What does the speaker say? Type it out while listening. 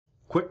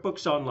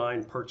QuickBooks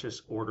Online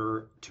purchase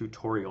order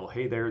tutorial.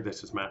 Hey there,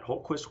 this is Matt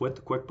Holtquist with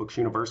the QuickBooks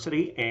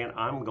University, and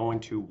I'm going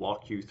to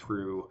walk you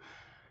through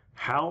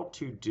how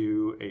to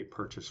do a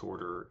purchase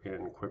order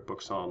in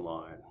QuickBooks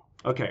Online.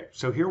 Okay,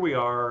 so here we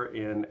are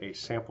in a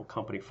sample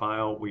company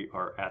file. We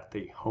are at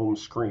the home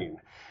screen.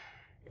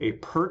 A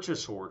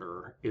purchase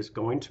order is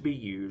going to be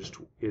used,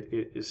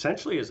 it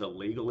essentially is a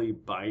legally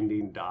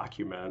binding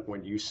document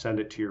when you send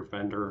it to your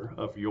vendor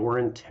of your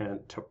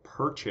intent to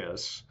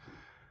purchase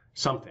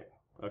something,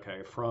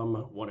 okay, from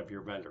one of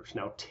your vendors.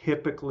 Now,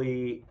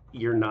 typically,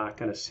 you're not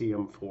going to see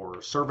them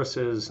for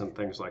services and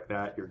things like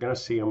that. You're going to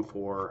see them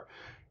for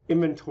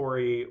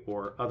inventory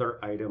or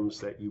other items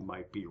that you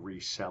might be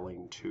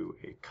reselling to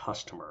a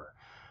customer.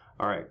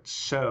 All right,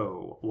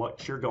 so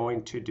what you're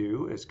going to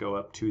do is go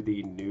up to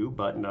the new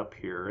button up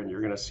here, and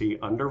you're going to see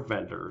under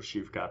vendors,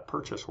 you've got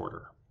purchase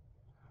order.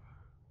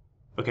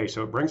 Okay,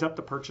 so it brings up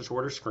the purchase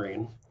order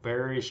screen,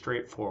 very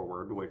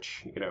straightforward,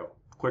 which, you know,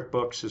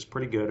 QuickBooks is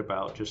pretty good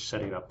about just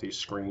setting up these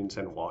screens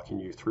and walking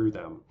you through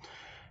them.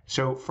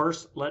 So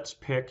first, let's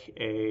pick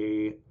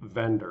a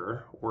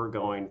vendor. We're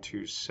going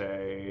to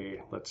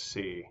say, let's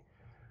see,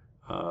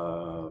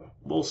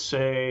 we'll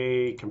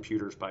say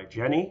Computers by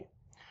Jenny.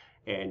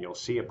 And you'll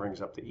see it brings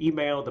up the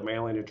email, the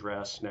mailing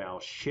address. Now,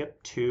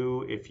 ship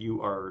to, if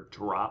you are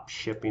drop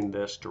shipping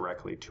this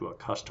directly to a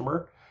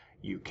customer,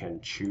 you can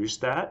choose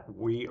that.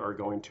 We are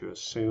going to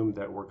assume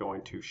that we're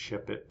going to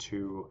ship it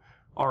to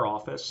our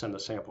office and the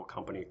sample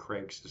company,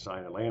 Craig's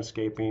Design and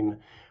Landscaping.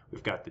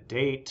 We've got the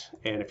date,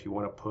 and if you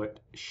want to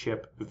put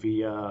ship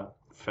via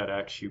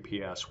FedEx,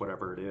 UPS,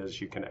 whatever it is,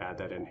 you can add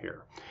that in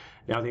here.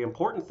 Now, the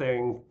important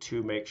thing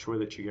to make sure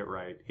that you get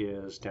right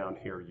is down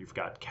here. You've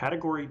got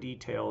category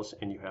details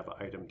and you have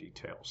item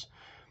details.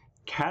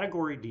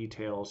 Category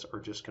details are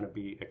just going to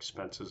be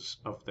expenses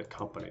of the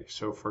company.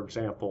 So, for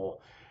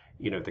example,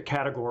 you know, the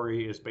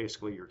category is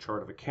basically your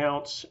chart of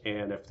accounts,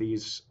 and if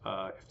this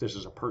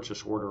is a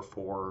purchase order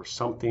for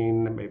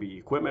something, maybe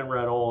equipment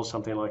rental,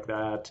 something like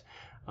that,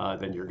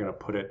 then you're going to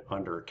put it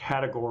under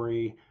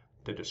category,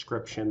 the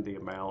description, the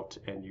amount,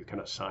 and you can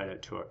assign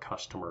it to a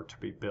customer to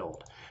be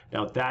billed.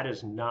 Now, that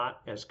is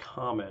not as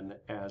common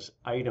as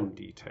item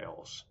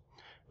details.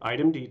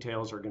 Item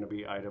details are going to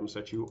be items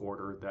that you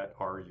order that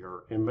are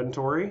your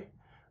inventory,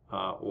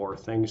 or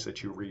things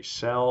that you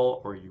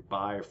resell or you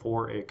buy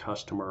for a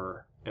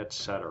customer,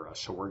 etc.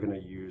 So we're going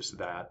to use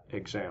that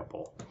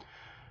example.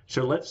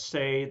 So let's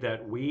say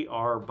that we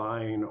are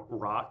buying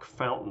rock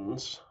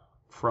fountains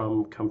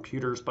from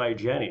Computers by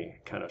Jenny.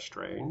 Kind of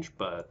strange,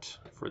 but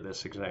for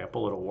this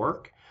example, it'll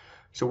work.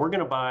 So we're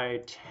going to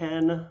buy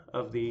 10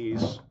 of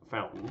these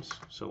fountains.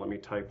 So let me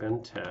type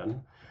in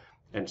 10.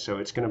 And so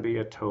it's going to be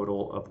a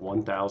total of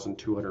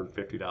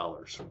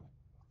 $1,250.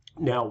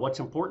 Now, what's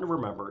important to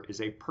remember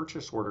is a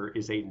purchase order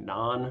is a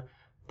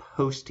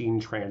non-posting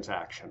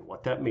transaction.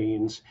 What that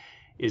means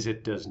is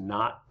it does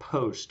not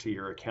post to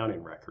your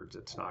accounting records.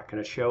 It's not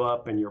going to show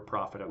up in your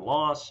profit and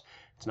loss.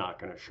 It's not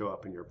going to show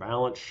up in your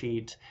balance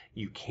sheet.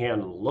 You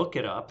can look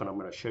it up, and I'm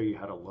going to show you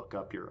how to look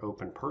up your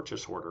open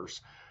purchase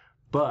orders,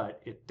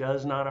 but it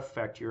does not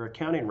affect your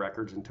accounting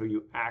records until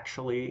you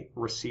actually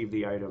receive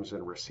the items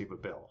and receive a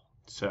bill.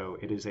 So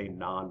it is a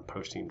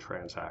non-posting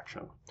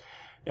transaction.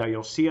 Now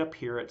you'll see up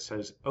here it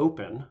says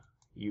open.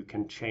 You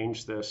can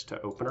change this to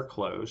open or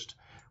closed.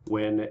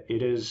 When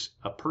it is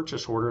a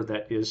purchase order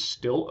that is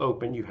still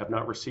open, you have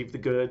not received the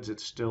goods,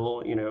 it's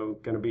still, you know,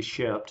 going to be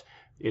shipped,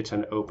 it's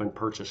an open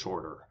purchase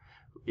order.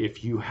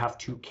 If you have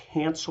to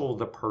cancel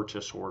the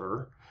purchase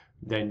order,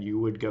 then you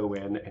would go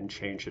in and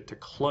change it to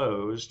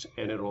closed,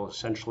 and it'll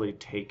essentially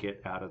take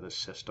it out of the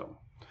system.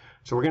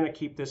 So we're going to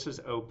keep this as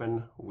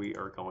open. We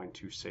are going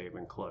to save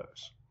and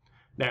close.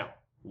 Now,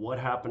 what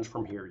happens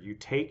from here?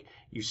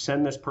 You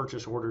send this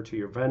purchase order to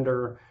your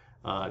vendor,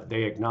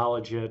 they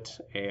acknowledge it,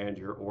 and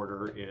your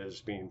order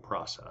is being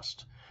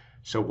processed.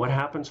 So what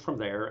happens from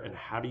there, and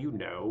how do you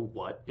know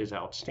what is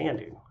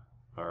outstanding?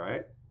 All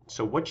right.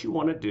 So what you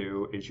want to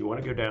do is you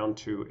want to go down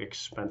to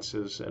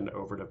expenses and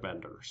over to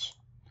vendors.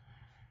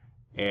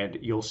 And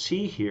you'll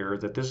see here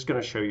that this is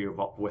going to show you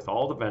with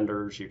all the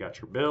vendors, you got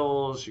your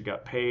bills, you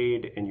got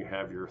paid, and you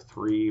have your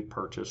 3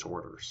 purchase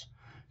orders.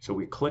 So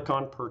we click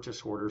on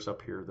purchase orders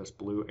up here, this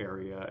blue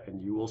area,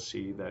 and you will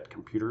see that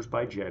Computers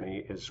by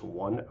Jenny is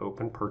one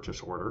open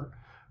purchase order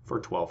for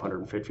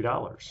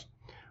 $1,250.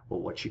 Well,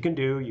 what you can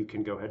do, you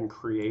can go ahead and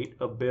create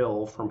a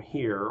bill from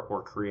here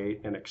or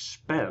create an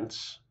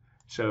expense.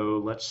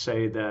 So let's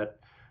say that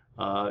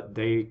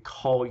they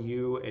call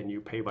you and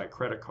you pay by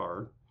credit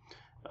card.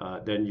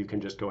 Then you can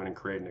just go in and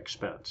create an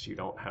expense. You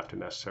don't have to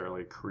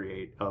necessarily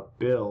create a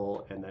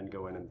bill and then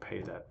go in and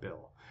pay that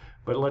bill.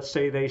 But let's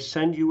say they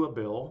send you a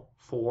bill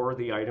for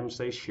the items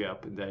they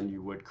ship, then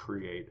you would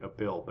create a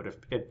bill. But if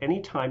at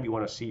any time you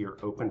want to see your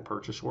open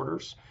purchase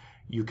orders,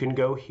 you can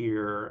go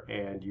here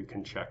and you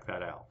can check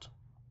that out.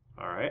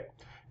 All right.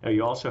 Now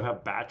you also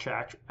have batch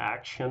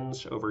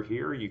actions over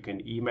here. You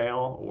can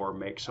email or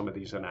make some of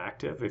these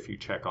inactive if you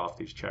check off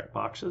these check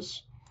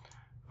boxes.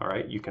 All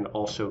right, you can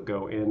also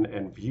go in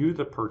and view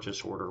the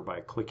purchase order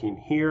by clicking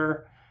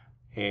here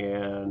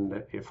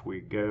And if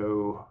we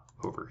go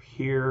over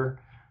here,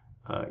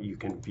 you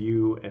can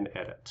view and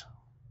edit.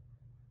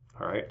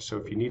 All right, so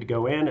if you need to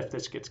go in, if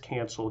this gets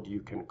canceled,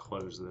 you can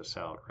close this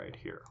out right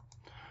here.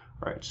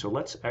 All right, so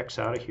let's X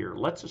out of here.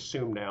 Let's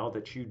assume now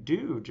that you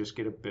do just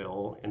get a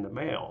bill in the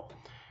mail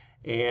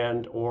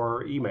and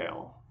or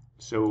email.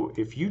 So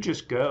if you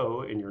just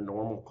go in your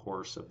normal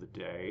course of the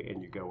day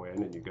and you go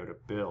in and you go to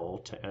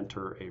bill to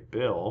enter a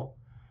bill,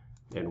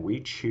 and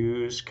we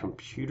choose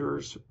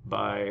Computers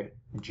by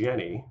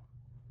Jenny,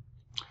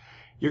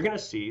 you're going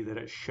to see that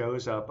it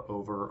shows up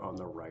over on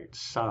the right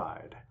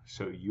side.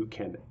 So you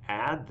can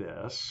add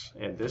this,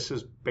 and this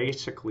is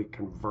basically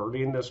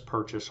converting this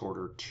purchase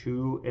order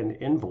to an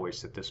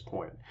invoice at this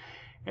point.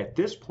 At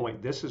this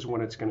point, this is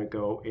when it's going to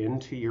go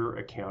into your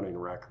accounting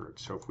record.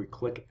 So if we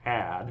click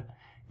Add,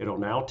 it'll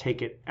now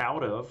take it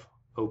out of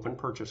Open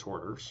Purchase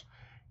Orders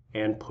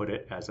and put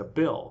it as a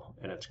bill,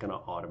 and it's going to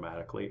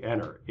automatically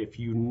enter. If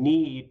you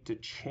need to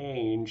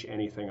change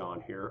anything on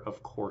here,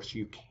 of course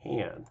you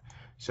can.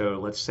 So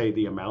let's say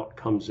the amount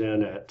comes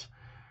in at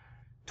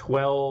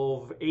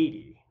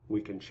 $12.80.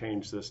 We can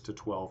change this to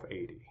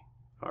 $12.80.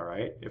 All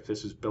right. If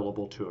this is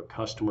billable to a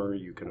customer,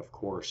 you can of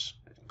course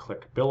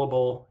click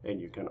billable, and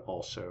you can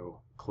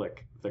also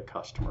click the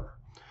customer.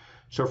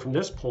 So from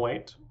this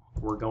point,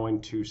 we're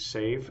going to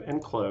save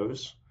and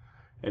close.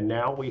 And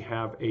now we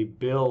have a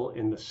bill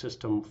in the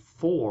system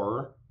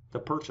for the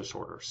purchase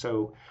order.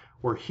 So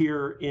we're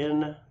here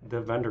in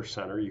the vendor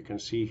center. You can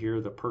see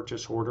here the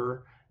purchase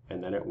order,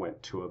 and then it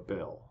went to a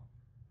bill.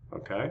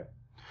 Okay.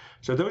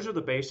 So those are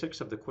the basics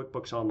of the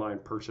QuickBooks Online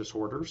purchase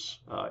orders.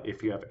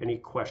 If you have any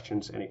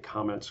questions, any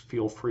comments,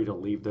 feel free to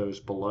leave those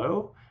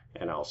below,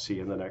 and I'll see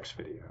you in the next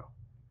video.